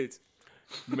 10 minutes.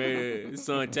 Man, his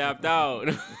son tapped out.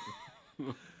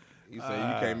 He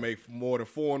said you can't make more than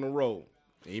 4 in a row.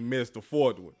 He missed the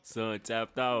 4th one. Son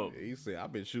tapped out. He said,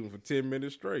 I've been shooting for 10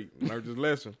 minutes straight. Learned his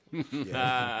lesson.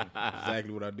 Yeah,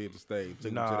 exactly what I did to Stave.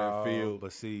 Took him to that field,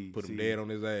 but put him dead on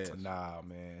his ass. Nah,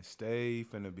 man, Stave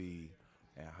finna be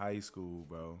in high school,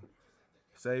 bro.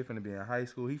 Stave finna be in high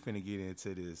school. He finna get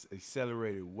into this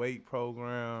accelerated weight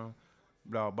program.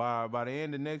 Bro, by the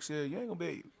end of next year, you ain't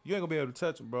gonna be able to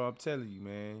touch him, bro. I'm telling you,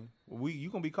 man. You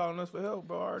gonna be calling us for help,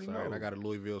 bro. I already Sorry, know. I got a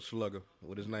Louisville slugger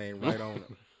with his name right on it.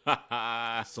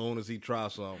 As soon as he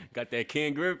tries something. Got that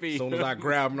Ken Griffey. As soon as I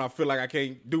grab him, I feel like I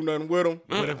can't do nothing with him.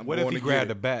 What if he grabbed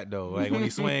the bat though? Like when he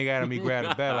swing at him, he grabbed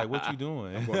the bat. Like what you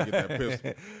doing? I'm going to get that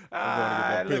pistol.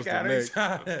 I'm going to get that pistol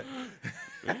next.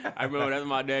 I remember that's what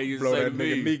my dad used to Blow say that to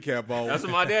nigga me. kneecap off. That's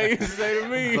what my dad used to say to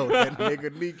me. Blow that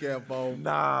nigga kneecap off.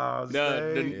 Nah,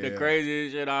 The Yeah.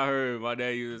 craziest shit I heard, my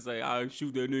dad used to say, I'll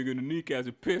shoot that nigga in the kneecaps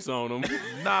and piss on him.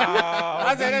 nah.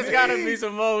 I said, that's gotta be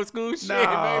some old school shit,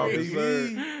 Nah, baby.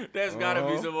 Big B. That's gotta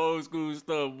be some old school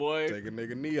stuff, boy. Take a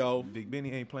nigga knee off. Big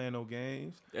Benny ain't playing no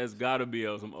games. That's gotta be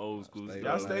some old school Stay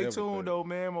Y'all stuff. like stay everything. tuned though,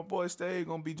 man. My boy Stay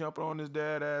gonna be jumping on his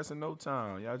dad ass in no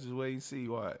time. Y'all just wait and see.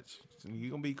 Watch. He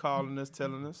gonna be calling us,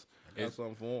 telling us. Got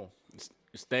something for him.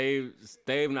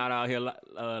 Stave not out here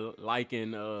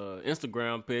liking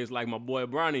Instagram pics like my boy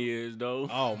Bronny is, though.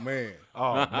 Oh, man.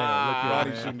 Oh man, look at Roddy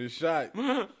man. shooting his shot.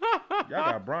 Y'all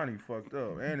got Bronny fucked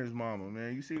up and his mama,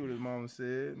 man. You see what his mama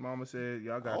said? Mama said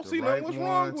y'all got don't the see right what's one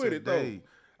wrong with it, though. today.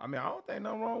 I mean, I don't think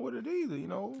nothing wrong with it either. You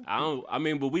know, I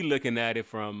mean, but we looking at it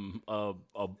from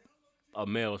a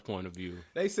male's point of view.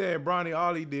 they said Bronny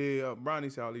all he did.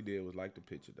 Bronny said all he did was like the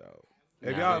picture, dog.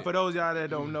 If Nah, y'all, for those y'all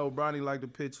that don't know, Bronny liked the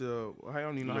picture. I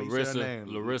don't even know how you say her name.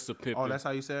 Larissa Pippen. Oh, that's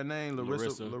how you say her name,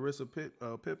 Larissa. Larissa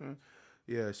Pippen.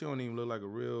 Yeah, she don't even look like a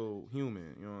real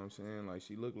human. You know what I'm saying? Like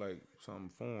she looked like something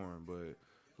foreign, but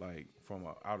like from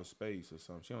outer space or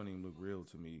something. She don't even look real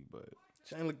to me. But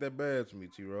She ain't look that bad to me,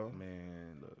 T-Raw.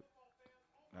 man, look,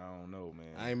 I don't know,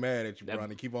 man. I ain't mad at you, That-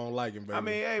 Bronny. Keep on liking, baby. I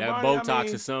mean, hey, that Bronny,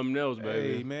 Botox is something else,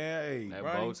 baby. Hey, man, hey, that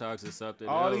Bronny, Botox is something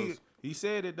all else. he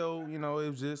said it though. You know, it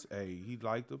was just he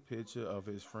liked the picture of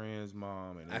his friend's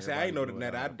mom. And I said, I ain't know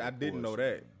everybody that. blew it out I of didn't know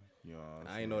proportion. that. You know what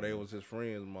I'm I ain't know they saying? was his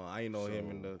friends, mom. I ain't know him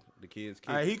and the kids.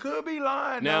 He could be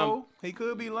lying, Now- though. He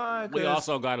could be lying. We 'cause-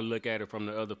 also got to look at it from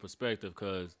the other perspective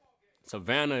because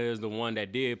Savannah is the one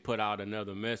that did put out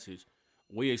another message.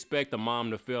 We expect the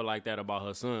mom to feel like that about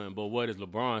her son, but what is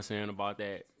LeBron saying about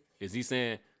that? Is he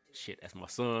saying Shit, that's my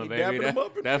son, He baby. dapping him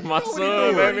up. That's my You know what he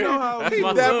son, doing. baby. You know how That's he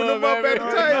my dapping son, him up baby. at the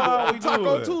Right now, table. we Taco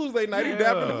do it. Tuesday night, he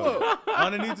dapping him up.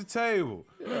 Underneath the table.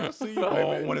 Yeah, I see you, Or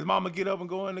baby. when his mama get up and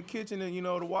go in the kitchen and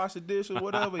to wash the dish or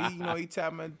whatever, he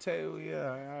tapping at the table.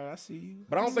 Yeah, I see you.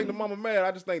 But I don't think the mama mad.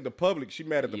 I just think the public, she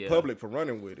mad at the Yeah. public for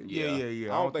running with it.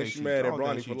 Yeah. I don't think she mad at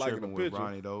Bronny for liking the tripping with picture.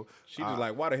 Bronny though. She just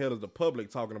like, why the hell is the public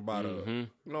talking about her? You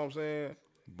know what I'm saying?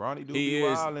 Bronny do He be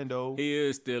is wildin' though. He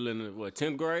is still in the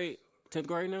 10th grade? 10th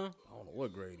grade now? I don't know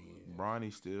what grade he in.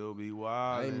 Bronny still be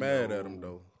wild. I ain't mad at him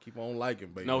though. Keep on liking,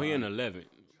 baby. No, he in 11th,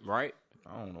 right?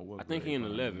 I don't know what. I think he in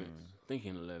grade 11th. Bronny I think he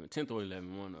in 11th. 10th or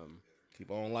 11th, one of them.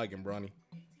 Keep on liking, Bronny.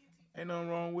 Ain't nothing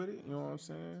wrong with it. You know what I'm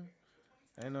saying?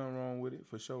 Ain't nothing wrong with it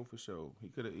for sure. He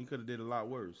could have did a lot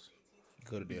worse.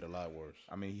 Could have did a lot worse.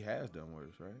 I mean, he has done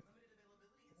worse, right?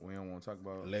 We don't want to talk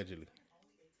about. Allegedly.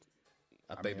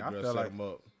 I think mean, the I girl feel set like- him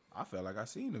up. I felt like I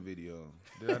seen the video.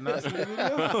 Did I not see the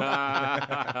video?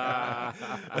 I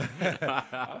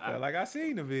felt like I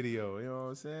seen the video. You know what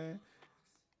I'm saying?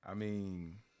 I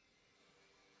mean,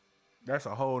 that's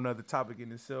a whole nother topic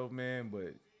in itself, man.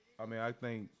 But I mean, I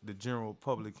think the general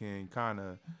public can kind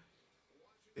of.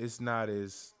 It's not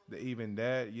as even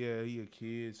that. Yeah, he a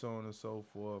kid, so on and so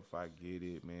forth. I get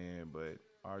it, man. But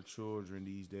our children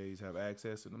these days have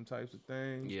access to them types of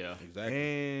things. Yeah.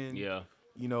 Exactly. Yeah.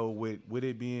 And with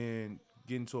it being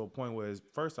getting to a point where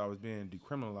first I was being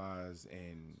decriminalized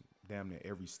in damn near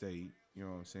every state, you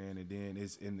know what I'm saying, and then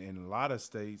it's in a lot of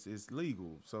states it's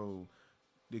legal. So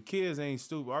the kids ain't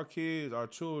stupid. Our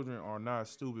children are not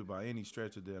stupid by any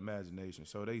stretch of the imagination.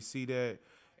 So they see that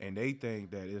and they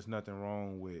think that there's nothing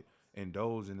wrong with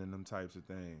indulging in them types of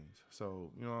things.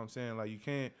 So you know what I'm saying? Like you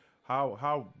can't.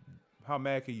 How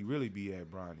mad can you really be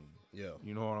at Bronny? Yeah.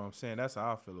 You know what I'm saying? That's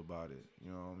how I feel about it.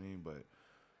 You know what I mean? But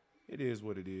it is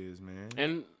what it is, man.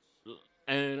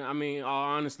 And I mean, all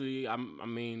honestly, I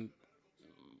mean,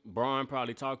 Brian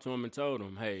probably talked to him and told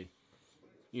him, hey,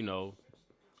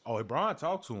 Oh, Brian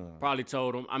talked to him. probably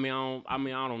told him. I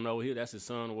don't know. That's his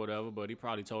son or whatever, but he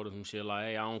probably told him some shit like,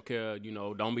 hey, I don't care.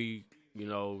 Don't be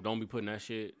putting that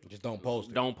shit. Just don't post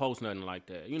it. Don't post nothing like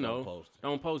that.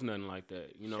 Don't post nothing like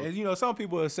that. And some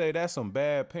people will say that's some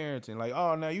bad parenting. Like,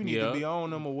 oh, now you need to Yeah. be on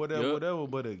them or whatever, Yep. whatever.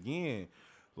 But again,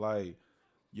 like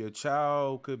your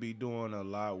child could be doing a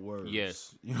lot worse.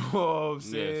 Yes. You know what I'm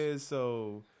saying? Yes.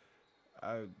 So,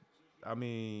 I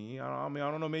mean, I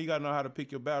don't know, man. You gotta know how to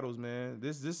pick your battles, man.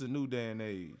 This is a new day and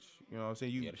age. You know what I'm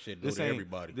saying? Yeah, the shit do this to ain't-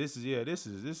 everybody. This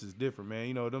is different,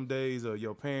 man. Them days of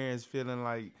your parents feeling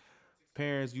like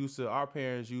our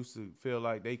parents used to feel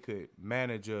like they could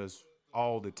manage us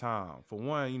all the time. For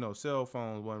one, cell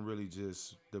phones wasn't really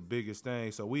just the biggest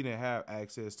thing, so we didn't have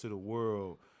access to the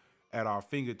world at our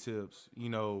fingertips.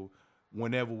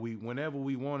 Whenever we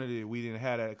wanted it, we didn't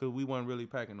have that because we wasn't really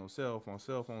packing no cell phones.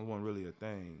 Cell phones wasn't really a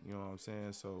thing. You know what I'm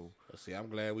saying? So See, I'm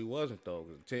glad we wasn't though.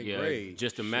 'Cause 10th Yeah, grade.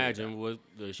 just shit, imagine what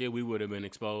the shit we would have been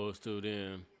exposed to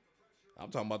then. I'm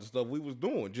talking about the stuff we was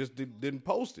doing. Just didn't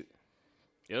post it.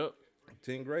 Yep.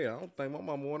 10th grade. I don't think my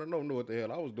mama wanted to know what the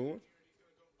hell I was doing.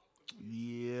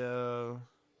 yeah,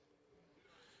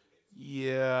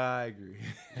 I agree.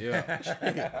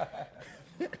 Yeah.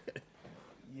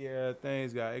 Yeah,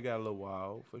 things got a little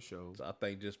wild for sure. So I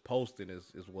think just posting is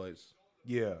what's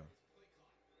Yeah,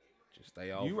 just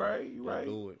stay off. You it. right, you Just right.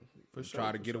 Do it. For Just sure,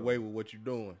 Try to for get sure. away with what you're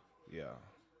doing. yeah,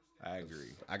 I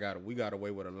agree. We got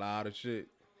away with a lot of shit.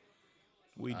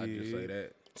 We I did. just say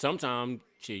that. Sometimes,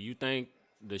 shit, you think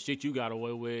the shit you got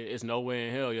away with, it's nowhere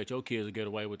in hell yet your kids will get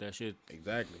away with that shit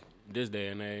Exactly. this day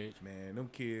and age. Man, them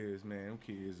kids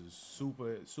are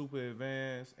super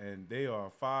advanced, and they are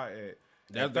at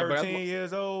 13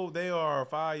 years old. They are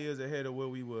 5 years ahead of where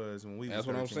we was when we. That's was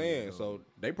what I'm 13 saying. years So old.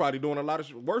 they probably doing a lot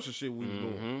of worse shit we was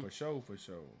doing. for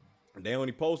sure. They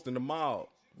only posting the mob.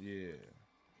 Yeah.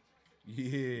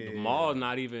 The mall's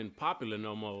not even popular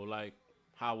no more, like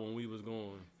how when we was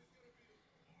going.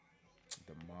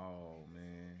 The mall,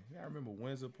 man. Yeah, I remember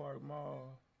Windsor Park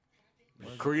Mall.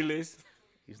 Creeless.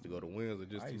 Used to go to Windsor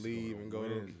just I to used leave to and go go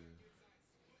to to. Windsor.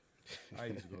 I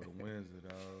used to go to Windsor,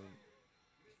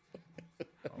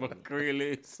 dog.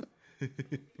 Creeless. I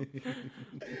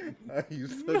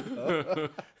used to.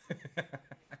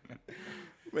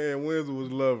 Man, Windsor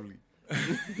was lovely.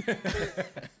 It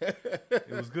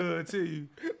was good to you.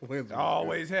 Windsor. I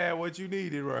always had what you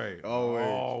needed, right?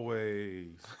 Always.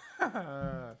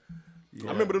 Always.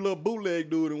 I remember the little bootleg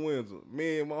dude in Windsor.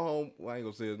 Me and my home, well, I ain't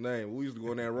gonna say his name, but we used to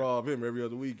go in there and rob him every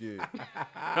other weekend.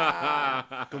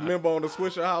 'Cause remember on the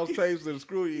Swisher House tapes and the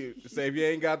screw you, say if you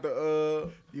ain't got the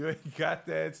You ain't got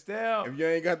that stamp. if you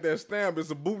ain't got that stamp, it's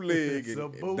a bootleg. It's a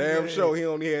And bootleg. damn sure he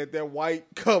only had that white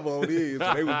cover on his,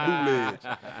 so they was bootlegs.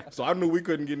 So I knew we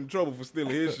couldn't get in trouble for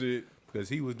stealing his shit. Because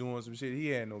he was doing some shit he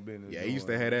had no business Yeah, he used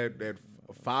to doing. have that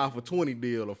 5 for 20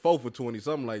 deal or 4 for 20,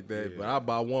 something like that. Yeah. But I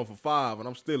buy 1 for 5 and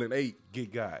I'm still in 8.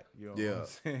 Get got. You know Yeah. what I'm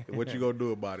saying? What you gonna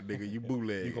do about it, nigga? You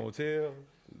bootleg. You gonna tell?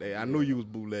 I knew you was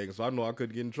bootlegging, so I know I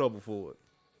couldn't get in trouble for it.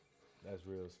 That's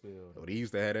real spill. But he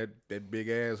used to have that big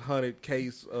ass 100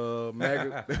 case with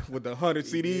the 100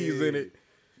 CDs in it.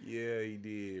 Yeah, he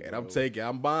did.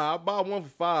 And bro. I buy 1 for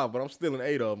 5, but I'm still in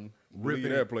 8 of them.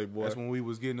 Ripping that Playboy. That's when we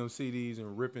was getting them CDs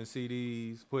and ripping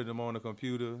CDs, putting them on the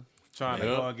computer, trying to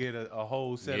Yep. go and get a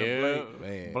whole set Yeah. of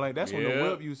Man. blank. That's when the Yeah.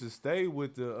 whip used to stay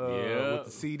with the Yeah. with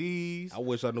the CDs. I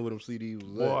wish I knew what them CDs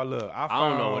was Boy, at. look, I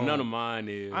don't know what found- none of mine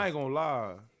is. I ain't gonna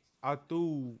lie. I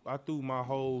threw my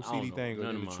whole I don't CD know thing what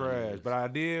none in the of mine trash, is. but I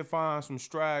did find some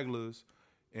stragglers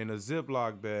in a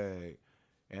Ziploc bag,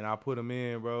 and I put them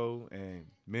in, bro. And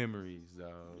memories, dog.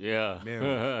 Yeah.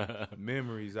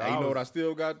 Memories. Hey, you know what I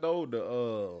still got though?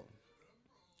 The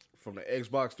from the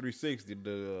Xbox 360,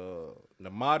 the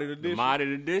modded The edition.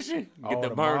 modded edition. Get Oh, the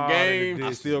the burnt modded game. edition.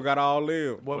 I still got all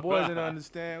them. Boy, boys didn't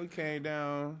understand. We came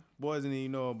down. Boys didn't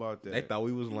even know about that. They thought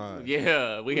we was lying.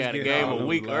 Yeah, we had a Getting game all a them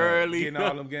week live. early. Getting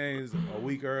all them games a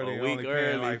week early. A and week only paying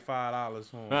early. like $5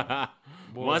 for them.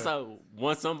 Boy,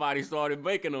 Once somebody started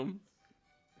making them,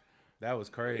 that was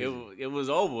crazy. it was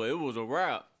over. It was a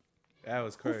wrap. That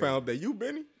was Who crazy. found that? You,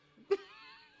 Benny?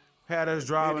 Had us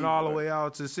driving Benny, all the boy. way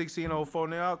out to 1604.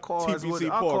 Now our cars, TPC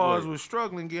our Parkway. cars was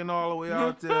struggling getting all the way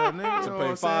out there. Nigga, you know To what pay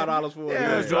I'm saying? $5 for it. Yeah, Yeah.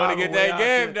 us Trying to driving get way that out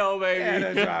game there. though, baby. Yeah,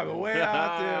 that's driving way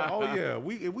out there. Oh yeah,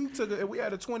 we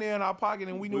had a 20 in our pocket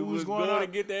and we knew We we was was going gonna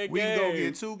out. get that We could go game.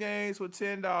 get 2 games for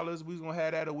 $10. We was gonna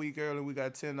have that a week early. We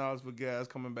got $10 for gas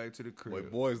coming back to the Boy,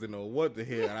 crib. boys didn't know what the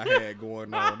hell I had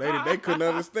going on. They couldn't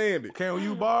understand it. Can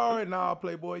you borrow it? Nah,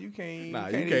 Playboy, you can't. Nah,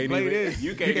 you you can't can't even play even- this.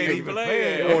 you can't even play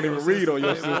it. You won't even read on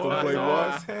your system, You know what Playboy.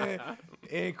 I'm saying?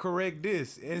 Incorrect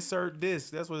this. Insert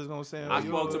this. That's what it's gonna say. I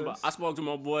on spoke to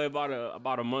my boy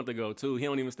about a month ago too. He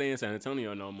don't even stay in San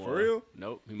Antonio no more. For real?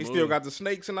 Nope. He still got the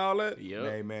snakes and all that? Yep.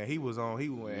 Hey man, he was on. He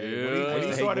went Yeah. when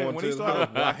he started. Going When to he his started. house,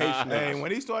 boy, I hate snakes. Hey,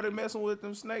 when he started messing with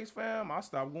them snakes, fam, I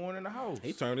stopped going in the house.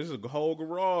 He turned this a whole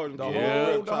garage. the into Yeah. a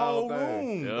whole reptile thing.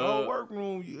 room, Yeah. the whole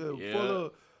workroom Yeah.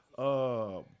 full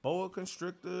of boa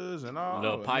constrictors and all.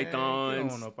 Little Man,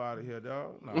 pythons. Get on up out of here,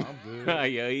 dog. Nah, I'm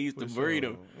good. Yeah, he used to For breed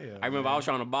sure. them. Yeah, I remember man. I was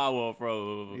trying to buy one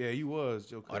from Yeah, you was.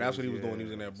 Joe Oh, that's what he was Cuz, doing. He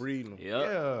was in there breeding them. Yep.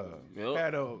 Yeah, Yep.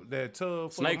 had that tub full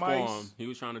Snake of mice. farm. He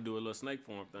was trying to do a little snake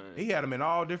farm thing. He had them in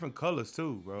all different colors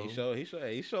too, bro.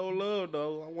 He showed love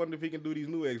though. I wonder if he can do these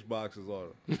new Xboxes or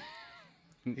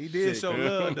He did Shit, show cuz.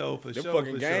 love though, for them sure.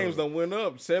 fucking for games sure. done went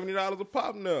up. $70 a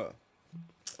pop now.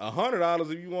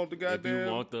 $100 if you want the if goddamn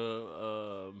you want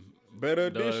the better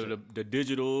edition. the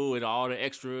digital and all the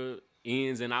extra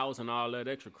ins and outs and all that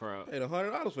extra crap. Paid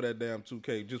 $100 for that damn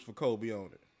 2K just for Kobe on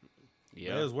it.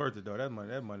 Yeah, it was worth it though. That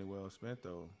money well spent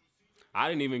though. I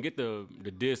didn't even get the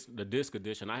disc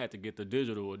edition. I had to get the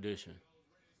digital edition.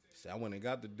 See, I went and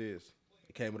got the disc.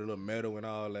 It came with a little metal and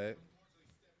all that.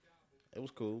 It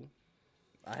was cool.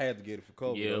 I had to get it for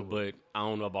Kobe. Yeah, though, but I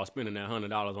don't know about spending that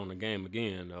 $100 on the game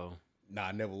again though. nah,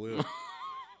 I never will.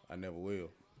 I never will.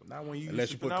 Not when you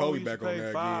Unless used you to, put not when Kobe you used to back on pay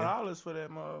there $5 for that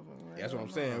motherfucker. Man. That's what I'm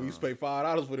saying. We used to pay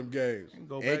 $5 for them games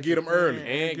Go and back get to them early.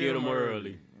 playing And get 'em early.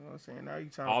 You know what I'm saying? Now you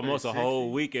trying Almost to a pay whole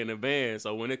 60. week in advance.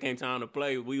 So when it came time to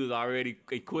play, we was already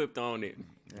equipped on it.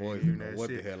 Boy, Ain't you doing know that what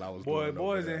shit. the hell I was Boy, doing. boys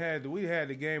over didn't there. had we had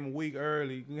the game a week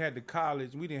early. We had the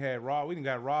college. We didn't have raw. We didn't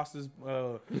got rosters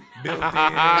built in. we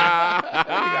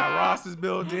got rosters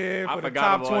built in I for the forgot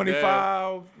top about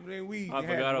 25. Then we I had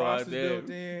forgot about rosters that. built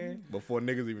in. Before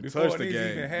niggas even Before touched the niggas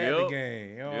game. even had the Yep. game.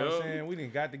 You know what Yep. I'm saying? We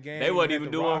didn't got the game. They We wasn't had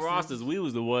even the doing rosters. We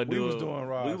was the one We doing. was doing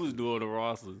rosters. We was doing the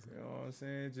rosters. You know what I'm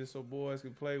saying? Just so boys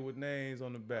could play with names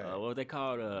on the back. What they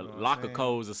called what I'm locker saying?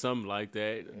 codes or something like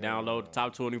that. Download the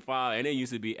top 25, and they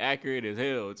used to be accurate as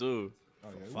hell too. Oh,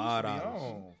 yeah, we used to be $5.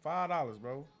 on. $5,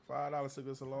 bro. $5 took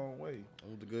us a long way.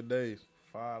 Those the good days.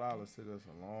 $5 took us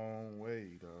a long way,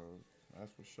 dog.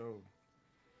 That's for sure.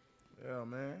 Yeah,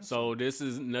 man. So this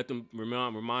is nothing.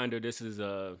 Reminder: this is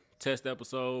a test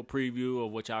episode preview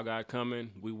of what y'all got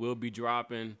coming. We will be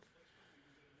dropping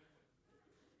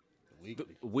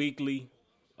weekly.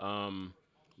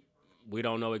 We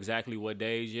don't know exactly what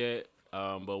days yet,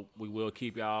 but we will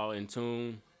keep y'all in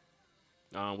tune.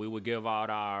 We will give out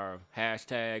our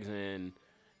hashtags and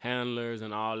handlers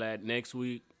and all that next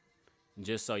week.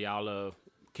 Just so y'all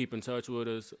keep in touch with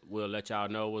us. We'll let y'all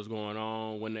know what's going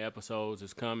on, when the episodes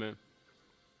is coming.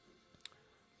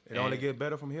 It only get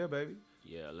better from here, baby.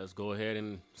 Yeah, let's go ahead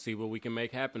and see what we can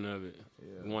make happen of it.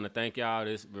 Yeah. We want to thank y'all.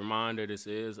 This reminder, this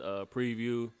is a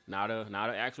preview, not an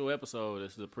actual episode.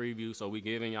 This is a preview, so we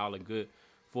giving y'all a good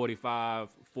 44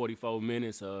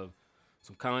 minutes of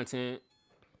some content,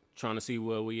 trying to see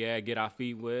where we at, get our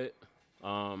feet wet.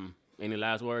 Any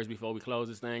last words before we close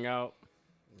this thing out?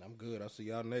 I'm good. I'll see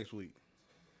y'all next week.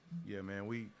 Yeah, man,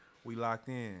 we locked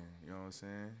in. You know what I'm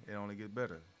saying? It only get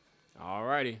better. All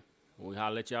righty. We'll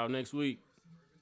holler at y'all next week.